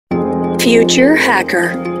Future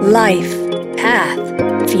Hacker. Life.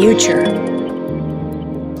 Path. Future.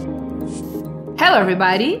 Hello,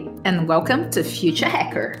 everybody, and welcome to Future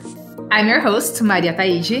Hacker. I'm your host, Maria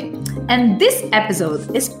Taiji, and this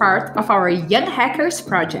episode is part of our Young Hackers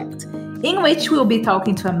project, in which we'll be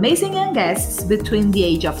talking to amazing young guests between the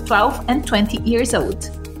age of 12 and 20 years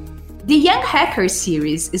old. The Young Hackers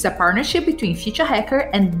series is a partnership between Future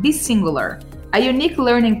Hacker and Be Singular, a unique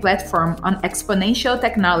learning platform on exponential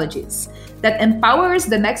technologies that empowers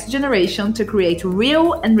the next generation to create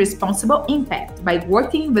real and responsible impact by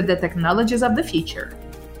working with the technologies of the future.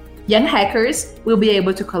 Young hackers will be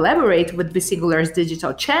able to collaborate with Be Singular's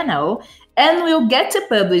digital channel and will get to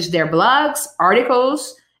publish their blogs,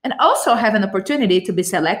 articles, and also have an opportunity to be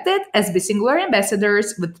selected as Be Singular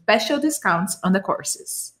ambassadors with special discounts on the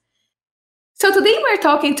courses. So today we're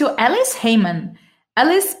talking to Alice Heiman.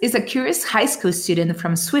 Alice is a curious high school student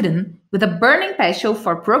from Sweden with a burning passion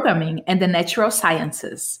for programming and the natural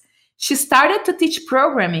sciences. She started to teach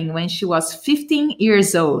programming when she was 15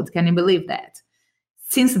 years old. Can you believe that?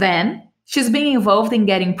 Since then, she's been involved in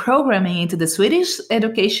getting programming into the Swedish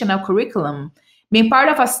educational curriculum, being part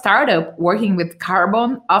of a startup working with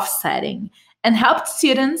carbon offsetting, and helped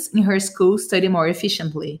students in her school study more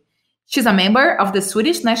efficiently. She's a member of the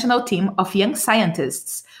Swedish national team of young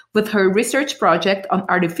scientists with her research project on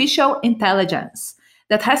artificial intelligence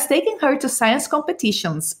that has taken her to science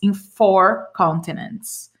competitions in 4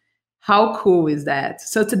 continents. How cool is that?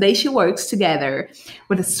 So today she works together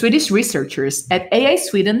with the Swedish researchers at AI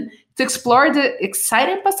Sweden to explore the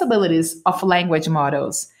exciting possibilities of language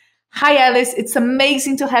models. Hi, Alice. It's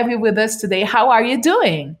amazing to have you with us today. How are you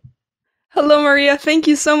doing? Hello, Maria. Thank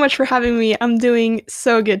you so much for having me. I'm doing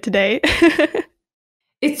so good today.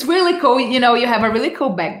 It's really cool. You have a really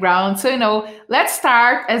cool background. So, let's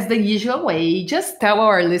start as the usual way. Just tell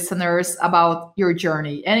our listeners about your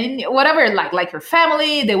journey and whatever, like your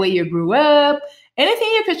family, the way you grew up, anything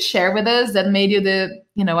you could share with us that made you the,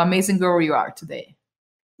 amazing girl you are today.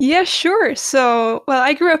 Yeah, sure. So,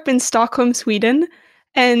 I grew up in Stockholm, Sweden,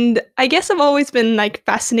 and I guess I've always been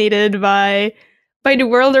fascinated by the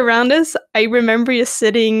world around us. I remember just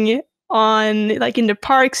sitting on in the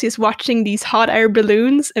parks, just watching these hot air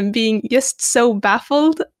balloons and being just so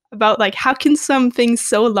baffled about how can something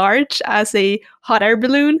so large as a hot air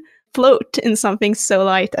balloon float in something so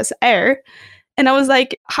light as air. And I was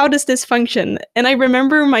like, how does this function? And I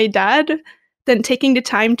remember my dad then taking the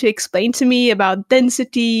time to explain to me about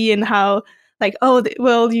density and how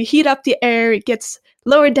you heat up the air, it gets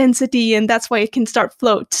lower density, and that's why it can start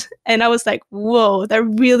float. And I was like, whoa, that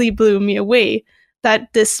really blew me away,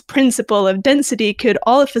 that this principle of density could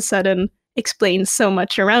all of a sudden explain so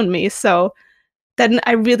much around me. So then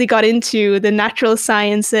I really got into the natural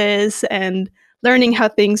sciences and learning how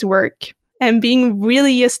things work and being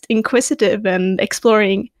really just inquisitive and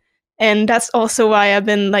exploring. And that's also why I've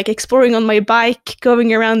been exploring on my bike,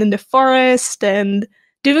 going around in the forest and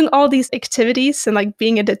doing all these activities and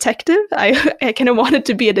being a detective. I kind of wanted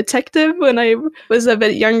to be a detective when I was a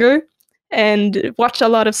bit younger and watched a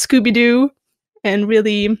lot of Scooby-Doo and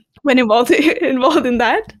really went involved in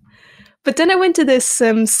that. But then I went to this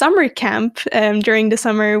summer camp during the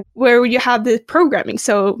summer where you have the programming.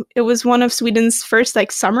 So it was one of Sweden's first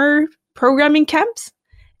summer programming camps.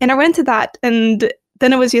 And I went to that, and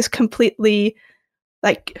then I was just completely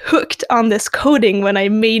hooked on this coding when I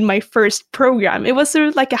made my first program. It was sort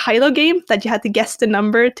of like a high-low game that you had to guess the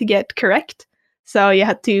number to get correct. So you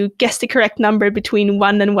had to guess the correct number between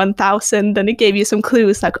 1 and 1,000, and it gave you some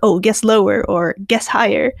clues guess lower or guess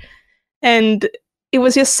higher. And it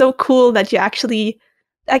was just so cool that you actually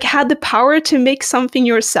had the power to make something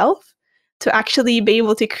yourself, to actually be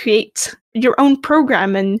able to create your own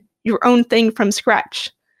program and your own thing from scratch.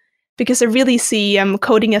 Because I really see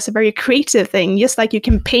coding as a very creative thing. Just like you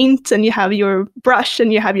can paint and you have your brush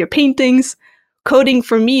and you have your paintings, coding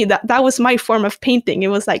for me, that was my form of painting. It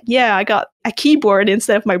was I got a keyboard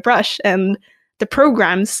instead of my brush, and the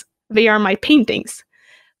programs, they are my paintings.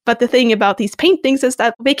 But the thing about these paintings is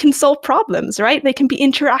that they can solve problems, right? They can be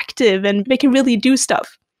interactive and they can really do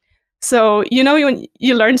stuff. So, when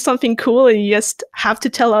you learn something cool and you just have to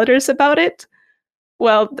tell others about it,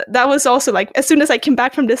 well, that was also as soon as I came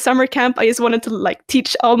back from this summer camp, I just wanted to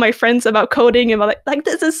teach all my friends about coding and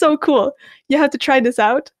this is so cool. You have to try this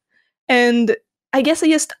out. And I guess I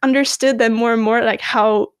just understood then more and more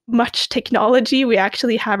how much technology we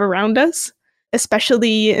actually have around us.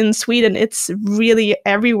 Especially in Sweden, it's really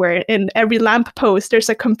everywhere. In every lamppost, there's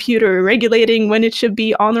a computer regulating when it should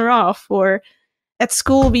be on or off. Or at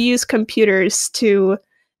school, we use computers to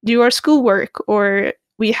do our schoolwork, or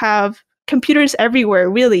we have computers everywhere,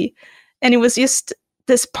 really. And it was just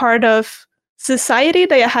this part of society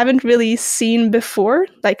that I haven't really seen before,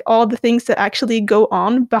 like all the things that actually go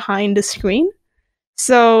on behind the screen.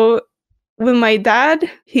 So with my dad,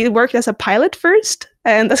 he worked as a pilot first,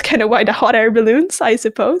 and that's kind of why the hot air balloons, I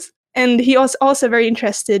suppose. And he was also very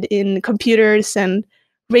interested in computers and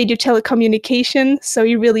radio telecommunication, so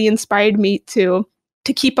he really inspired me to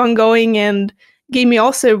keep on going and gave me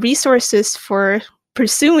also resources for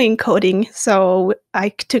pursuing coding. So I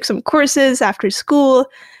took some courses after school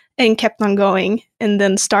and kept on going, and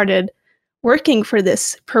then started working for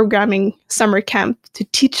this programming summer camp to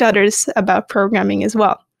teach others about programming as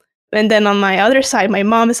well. And then on my other side, my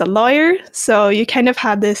mom is a lawyer. So you kind of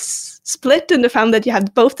had this split in the family that you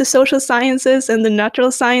had both the social sciences and the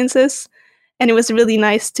natural sciences. And it was really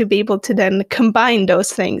nice to be able to then combine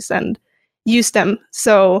those things and use them.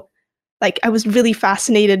 So like I was really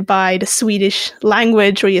fascinated by the Swedish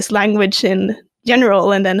language, or just language in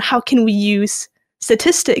general. And then how can we use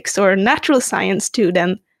statistics or natural science to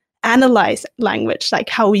then analyze language, like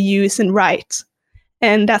how we use and write.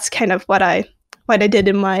 And that's kind of what I did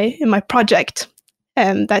in my project,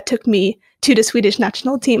 and that took me to the Swedish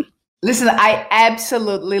national team. Listen, I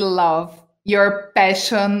absolutely love your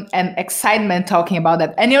passion and excitement talking about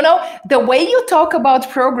that. And the way you talk about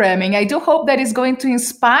programming, I do hope that is going to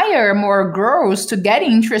inspire more girls to get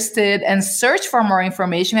interested and search for more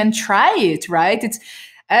information and try it, right? It's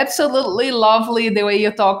absolutely lovely the way you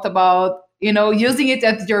talked about, using it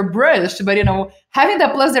as your brush, but, having the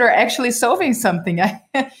plus that are actually solving something.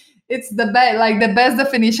 It's the best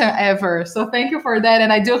definition ever. So thank you for that.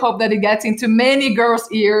 And I do hope that it gets into many girls'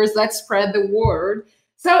 ears. Let's spread the word.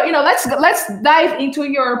 So, let's dive into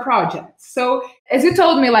your project. So as you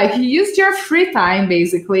told me, like you used your free time,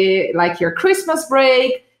 basically like your Christmas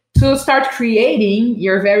break, to start creating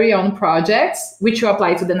your very own projects, which you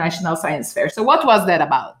apply to the National Science Fair. So what was that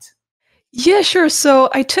about? Yeah, sure. So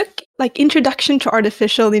I took like Introduction to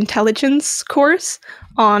Artificial Intelligence course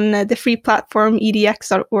on the free platform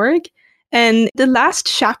edx.org. And the last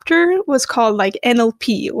chapter was called like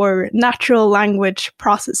NLP, or Natural Language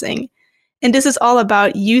Processing. And this is all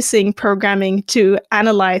about using programming to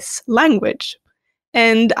analyze language.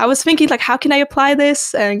 And I was thinking like, how can I apply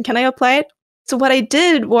this? And can I apply it? So what I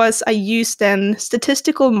did was I used then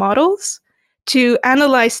statistical models to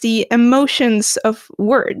analyze the emotions of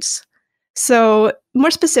words. So more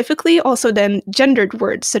specifically, also then gendered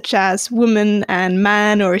words such as woman and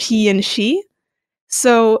man, or he and she.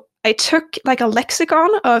 So I took like a lexicon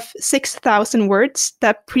of 6,000 words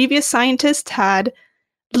that previous scientists had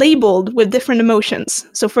labeled with different emotions.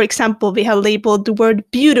 So for example, they had labeled the word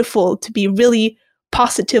beautiful to be really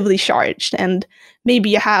positively charged. And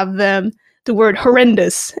maybe you have the word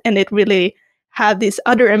horrendous, and it really had these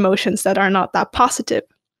other emotions that are not that positive.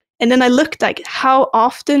 And then I looked like, how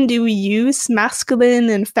often do we use masculine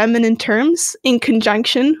and feminine terms in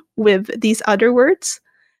conjunction with these other words?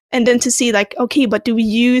 And then to see like, okay, but do we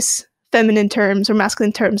use feminine terms or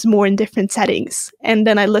masculine terms more in different settings? And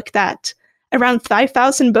then I looked at around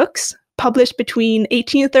 5,000 books published between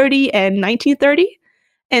 1830 and 1930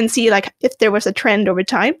 and see like if there was a trend over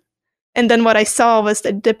time. And then what I saw was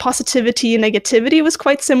that the positivity and negativity was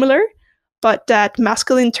quite similar, but that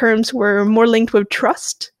masculine terms were more linked with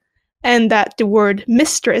trust, and that the word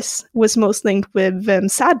mistress was most linked with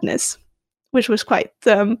sadness, which was quite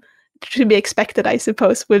to be expected, I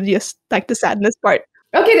suppose, with just like the sadness part.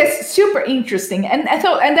 Okay, that's super interesting. And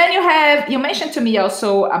then you mentioned to me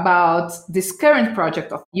also about this current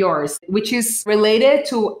project of yours, which is related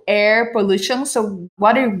to air pollution. So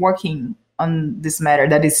what are you working on this matter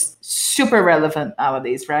that is super relevant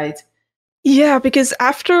nowadays, right? Yeah, because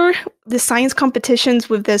after the science competitions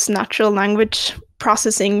with this natural language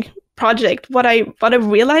processing project, what I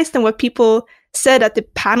realized and what people said at the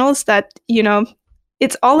panels, that,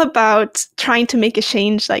 it's all about trying to make a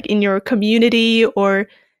change like in your community, or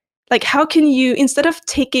like how can you, instead of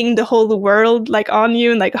taking the whole world like on you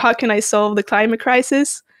and like how can I solve the climate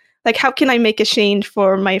crisis, like how can I make a change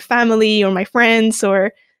for my family or my friends,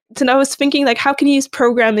 or so I was thinking like how can you use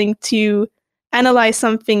programming to analyze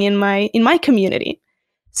something in my community.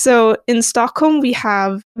 So in Stockholm we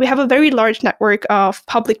have a very large network of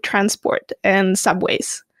public transport and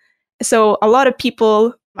subways. So a lot of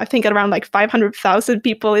people, I think around like 500,000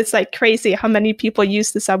 people, it's like crazy how many people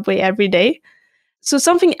use the subway every day. So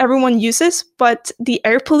something everyone uses, but the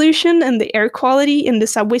air pollution and the air quality in the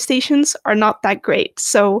subway stations are not that great.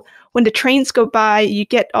 So when the trains go by, you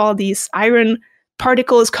get all these iron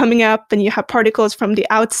particles coming up, and you have particles from the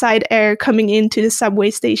outside air coming into the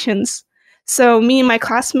subway stations. So me and my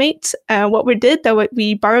classmates, what we did, that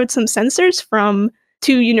we borrowed some sensors from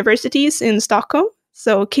 2 universities in Stockholm.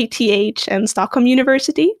 so KTH and Stockholm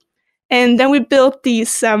University. And then we built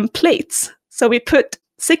these plates. So we put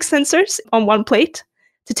 6 sensors on one plate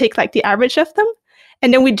to take like the average of them.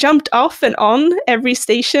 And then we jumped off and on every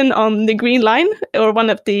station on the Green Line or one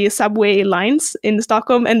of the subway lines in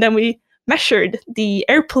Stockholm. And then we measured the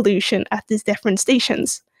air pollution at these different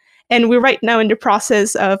stations. And we're right now in the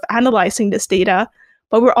process of analyzing this data,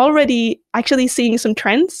 but we're already actually seeing some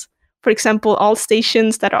trends. For example, all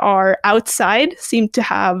stations that are outside seem to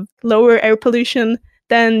have lower air pollution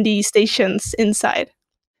than the stations inside.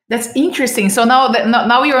 That's interesting. So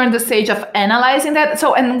now you're in the stage of analyzing that.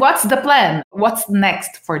 So, and what's the plan? What's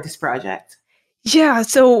next for this project? Yeah,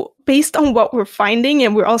 so based on what we're finding,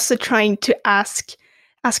 and we're also trying to ask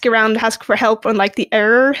for help on like the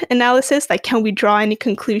error analysis, like can we draw any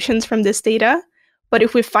conclusions from this data? But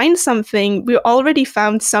if we find something, we already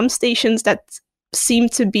found some stations that seem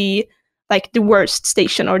to be like the worst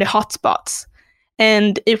station or the hotspots.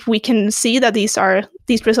 And if we can see that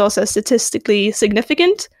these results are statistically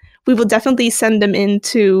significant, we will definitely send them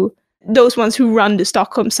into those ones who run the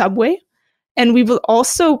Stockholm subway. And we will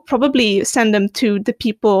also probably send them to the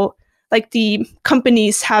people, like the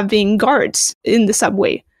companies having guards in the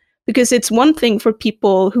subway. Because it's one thing for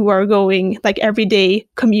people who are going like everyday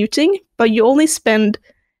commuting, but you only spend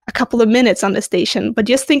a couple of minutes on the station. But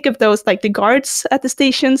just think of those like the guards at the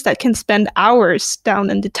stations that can spend hours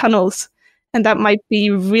down in the tunnels. And that might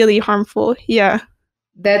be really harmful. Yeah.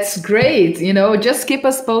 That's great. Just keep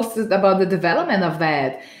us posted about the development of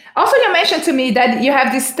that. Also, you mentioned to me that you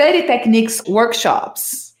have these study techniques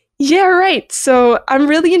workshops. Yeah, right. So I'm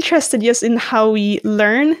really interested just in how we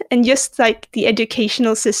learn and just like the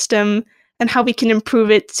educational system and how we can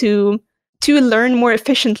improve it to learn more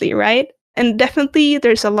efficiently, right? And definitely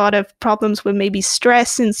there's a lot of problems with maybe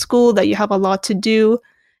stress in school that you have a lot to do.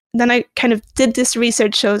 Then I kind of did this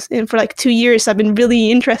research shows, and for like 2 years, I've been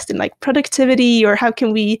really interested in like productivity or how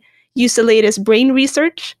can we use the latest brain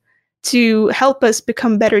research to help us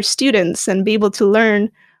become better students and be able to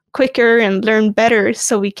learn quicker and learn better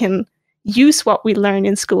so we can use what we learn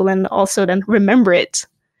in school and also then remember it.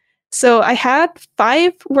 So I had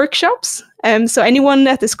 5 workshops. So anyone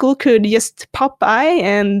at the school could just pop by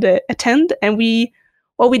and attend. And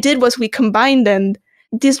what we did was we combined and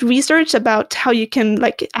this research about how you can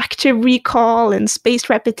like active recall and spaced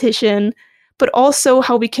repetition, but also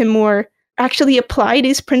how we can more actually apply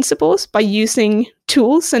these principles by using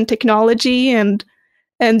tools and technology. And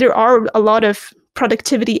there are a lot of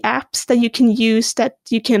productivity apps that you can use that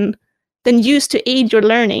you can then use to aid your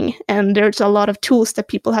learning. And there's a lot of tools that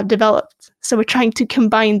people have developed. So we're trying to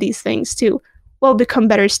combine these things to, become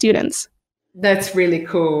better students. That's really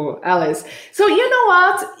cool, Alice. So you know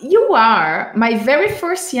what? You are my very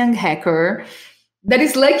first young hacker that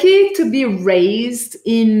is lucky to be raised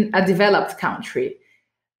in a developed country.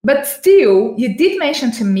 But still, you did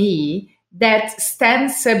mention to me that STEM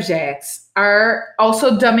subjects are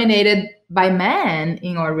also dominated by men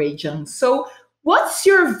in our region. So what's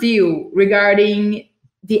your view regarding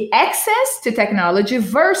the access to technology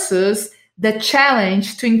versus the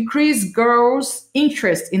challenge to increase girls'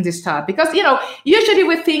 interest in this topic? Because, usually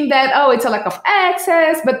we think that, it's a lack of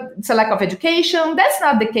access, but it's a lack of education. That's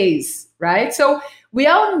not the case, right? So we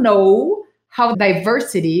all know how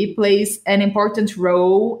diversity plays an important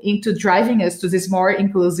role into driving us to this more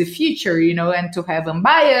inclusive future, and to have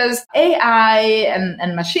unbiased AI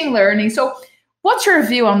and machine learning. So what's your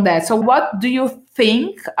view on that? So what do you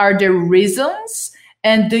think are the reasons?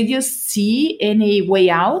 And do you see any way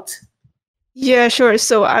out? Yeah, sure.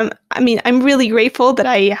 So I'm really grateful that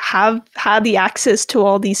I have had the access to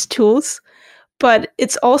all these tools, but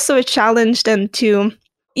it's also a challenge then to,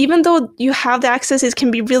 even though you have the access, it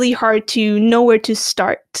can be really hard to know where to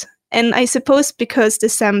start. And I suppose because the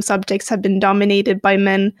STEM subjects have been dominated by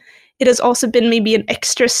men, it has also been maybe an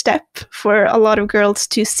extra step for a lot of girls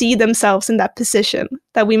to see themselves in that position,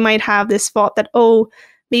 that we might have this thought that,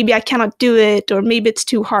 maybe I cannot do it, or maybe it's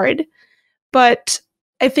too hard. But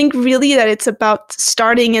I think really that it's about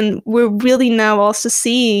starting, and we're really now also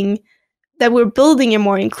seeing that we're building a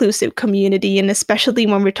more inclusive community, and especially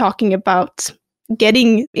when we're talking about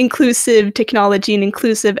getting inclusive technology and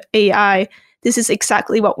inclusive AI, this is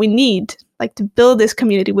exactly what we need, like to build this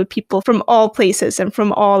community with people from all places and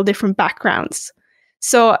from all different backgrounds.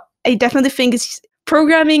 So I definitely think it's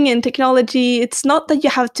programming and technology. It's not that you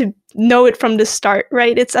have to know it from the start,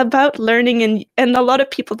 right? It's about learning, and a lot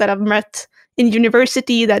of people that I've met in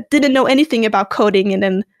university that didn't know anything about coding and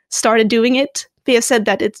then started doing it, they have said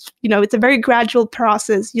that it's a very gradual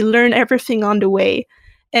process. You learn everything on the way,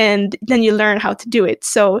 and then you learn how to do it.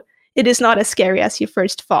 So it is not as scary as you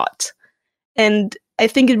first thought. And I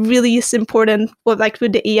think it really is important, well, like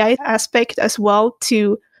with the AI aspect as well,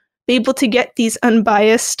 to be able to get these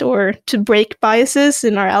unbiased or to break biases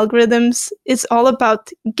in our algorithms. It's all about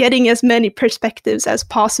getting as many perspectives as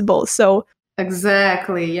possible. So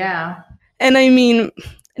exactly, yeah. and I mean,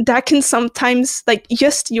 that can sometimes, like,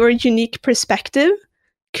 just your unique perspective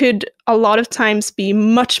could a lot of times be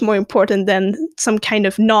much more important than some kind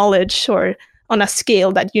of knowledge or on a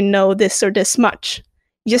scale that you know this or this much.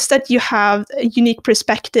 Just that you have a unique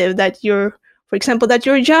perspective, that you're, for example, that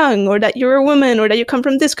you're young, or that you're a woman, or that you come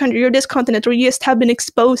from this country or this continent, or you just have been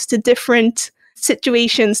exposed to different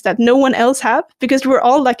situations that no one else have, because we're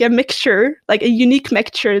all like a mixture, like a unique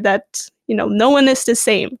mixture that, no one is the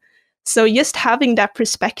same. So just having that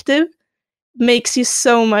perspective makes you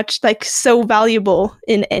so much, like, so valuable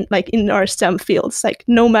in our STEM fields, like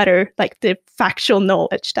no matter like the factual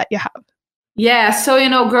knowledge that you have. Yeah, so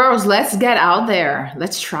girls, let's get out there.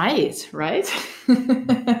 Let's try it, right?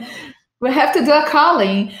 We have to do a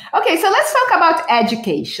calling. Okay, so let's talk about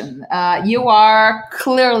education. You are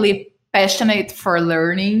clearly passionate for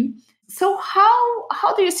learning. So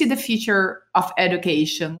how do you see the future of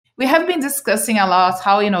education? We have been discussing a lot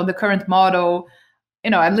how the current model,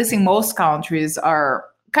 at least in most countries, are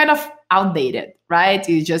kind of outdated, right?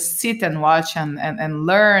 You just sit and watch and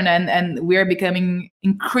learn, and we're becoming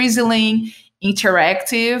increasingly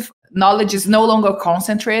interactive. Knowledge is no longer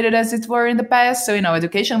concentrated as it were in the past. So,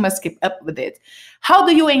 education must keep up with it. How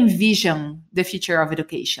do you envision the future of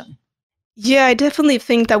education? Yeah, I definitely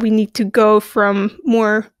think that we need to go from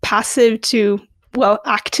more passive to, well,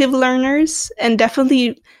 active learners, and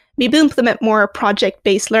definitely maybe implement more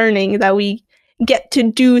project-based learning, that we get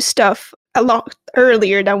to do stuff a lot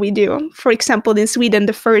earlier than we do. For example, in Sweden,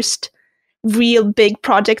 the first real big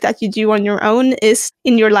project that you do on your own is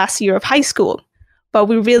in your last year of high school. But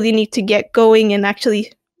we really need to get going and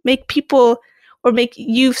actually make people or make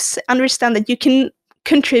youths understand that you can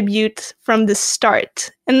contribute from the start,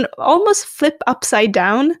 and almost flip upside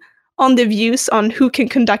down on the views on who can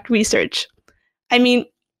conduct research. I mean,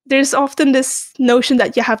 there's often this notion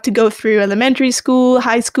that you have to go through elementary school,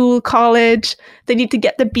 high school, college, they need to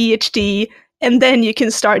get the PhD, and then you can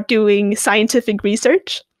start doing scientific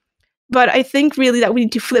research. But I think really that we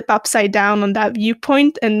need to flip upside down on that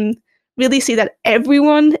viewpoint and really see that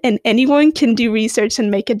everyone and anyone can do research and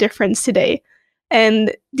make a difference today.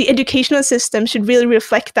 And the educational system should really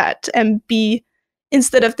reflect that and be,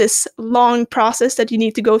 instead of this long process that you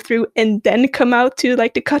need to go through and then come out to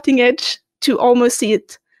like the cutting edge, to almost see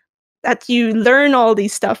it that you learn all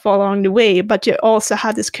these stuff along the way, but you also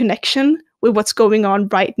have this connection with what's going on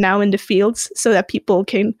right now in the fields, so that people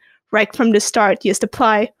can, right from the start, just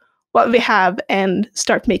apply what we have and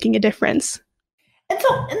start making a difference. And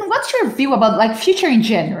what's your view about like future in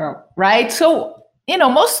general, right? So,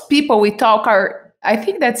 most people we talk are, I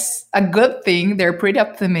think that's a good thing. They're pretty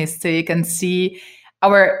optimistic and see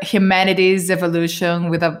our humanity's evolution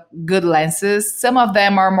with a good lenses. Some of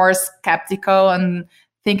them are more skeptical and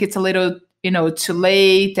think it's a little, too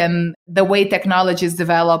late. And the way technology is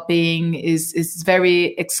developing is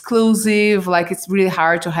very exclusive. Like it's really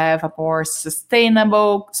hard to have a more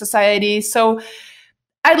sustainable society. So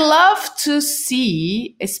I'd love to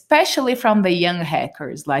see, especially from the young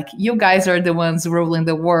hackers, like you guys are the ones ruling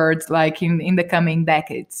the world, like in the coming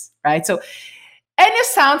decades, right? So, and you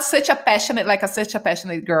sound such a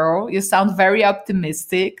passionate girl. You sound very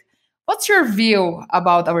optimistic. What's your view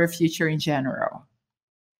about our future in general?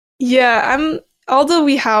 Yeah, although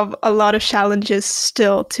we have a lot of challenges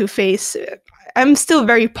still to face, I'm still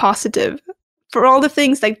very positive. For all the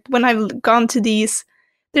things, like when I've gone to these,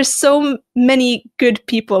 there's so many good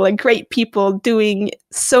people, like great people doing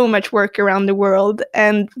so much work around the world,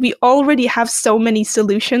 and we already have so many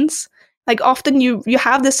solutions. Like often you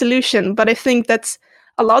have the solution, but I think that's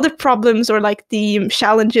a lot of problems, or like the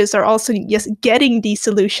challenges are also just getting these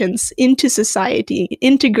solutions into society,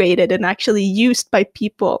 integrated and actually used by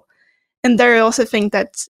people. And there I also think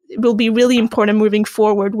that it will be really important moving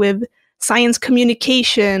forward with science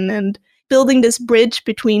communication and building this bridge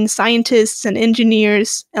between scientists and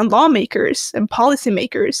engineers and lawmakers and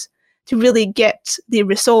policymakers to really get the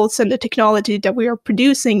results and the technology that we are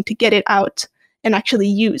producing to get it out and actually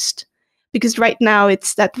used. Because right now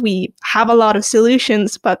it's that we have a lot of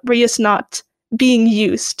solutions, but we're just not being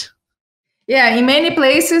used. Yeah, in many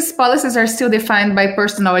places, policies are still defined by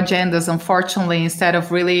personal agendas, unfortunately, instead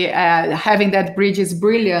of really having that bridge is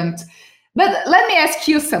brilliant. But let me ask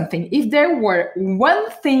you something. If there were one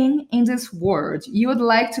thing in this world you would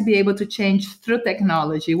like to be able to change through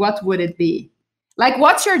technology, what would it be? Like,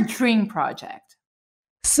 what's your dream project?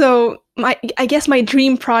 So I guess my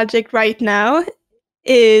dream project right now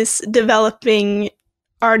is developing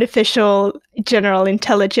artificial general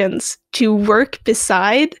intelligence to work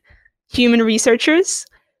beside human researchers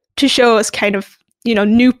to show us kind of,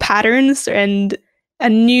 new patterns and a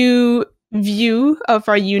new view of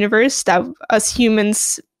our universe that us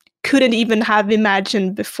humans couldn't even have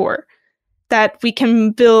imagined before. That we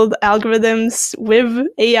can build algorithms with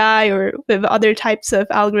AI or with other types of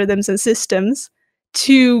algorithms and systems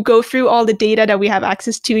to go through all the data that we have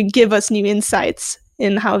access to and give us new insights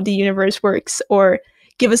in how the universe works, or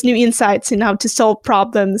give us new insights in how to solve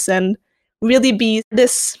problems, and really be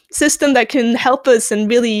this system that can help us and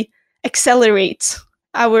really accelerate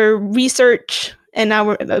our research and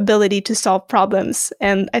our ability to solve problems.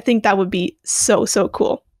 And I think that would be so, so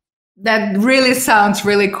cool. That really sounds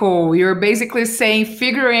really cool. You're basically saying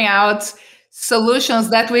figuring out solutions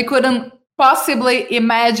that we couldn't possibly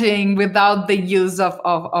imagine without the use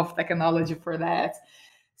of technology for that.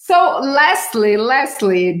 So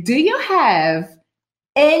lastly, do you have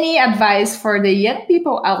any advice for the young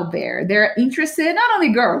people out there? They're interested, not only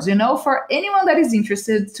girls, for anyone that is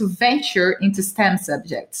interested to venture into STEM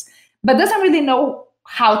subjects, but doesn't really know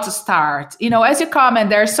how to start. As you comment,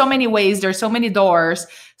 there are so many ways, there are so many doors.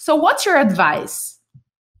 So what's your advice?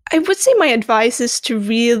 I would say my advice is to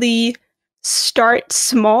really start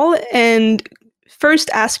small and first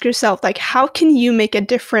ask yourself, how can you make a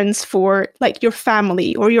difference for your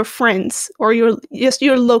family or your friends or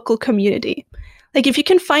your local community? If you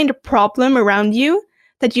can find a problem around you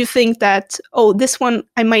that you think that, oh, this one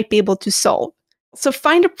I might be able to solve. So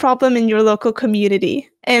find a problem in your local community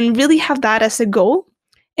and really have that as a goal.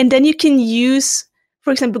 And then you can use,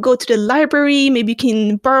 for example, go to the library, maybe you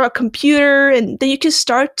can borrow a computer, and then you can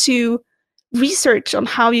start to research on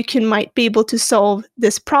how you might be able to solve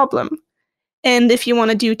this problem. And if you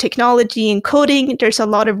want to do technology and coding, there's a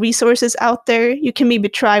lot of resources out there. You can maybe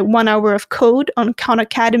try 1 hour of code on Khan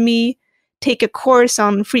Academy, take a course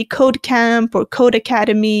on Free Code Camp or Code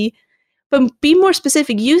Academy, but be more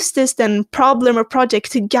specific. Use this then problem or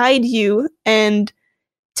project to guide you and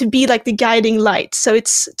to be like the guiding light. So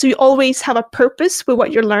it's to always have a purpose with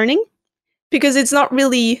what you're learning, because it's not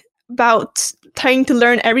really about trying to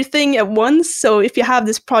learn everything at once. So if you have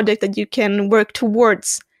this project that you can work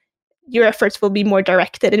towards, your efforts will be more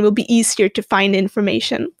directed and it will be easier to find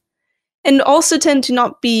information. And also tend to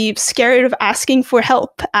not be scared of asking for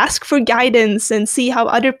help. Ask for guidance and see how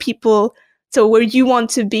other people, so where you want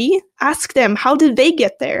to be, ask them, how did they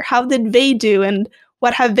get there? How did they do? And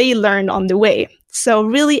what have they learned on the way? So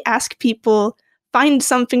really ask people, find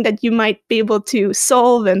something that you might be able to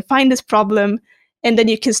solve and find this problem, and then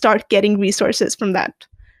you can start getting resources from that.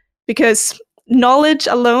 Because knowledge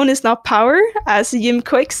alone is not power. As Jim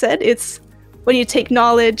Kwik said, it's when you take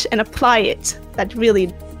knowledge and apply it,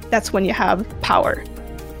 that's when you have power.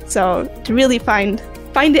 So to really find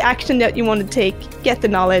the action that you want to take, get the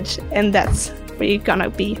knowledge, and that's where you're gonna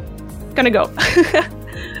go.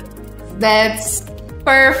 That's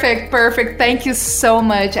perfect. Thank you so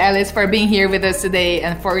much, Alice, for being here with us today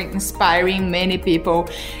and for inspiring many people.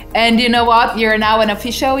 And you know what? You're now an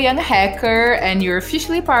official young hacker and you're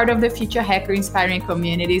officially part of the Future Hacker Inspiring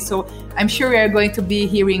community. So I'm sure we are going to be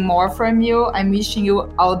hearing more from you. I'm wishing you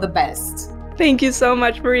all the best. Thank you so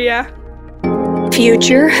much, Maria.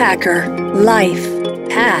 Future Hacker. Life.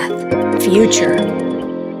 Path. Future.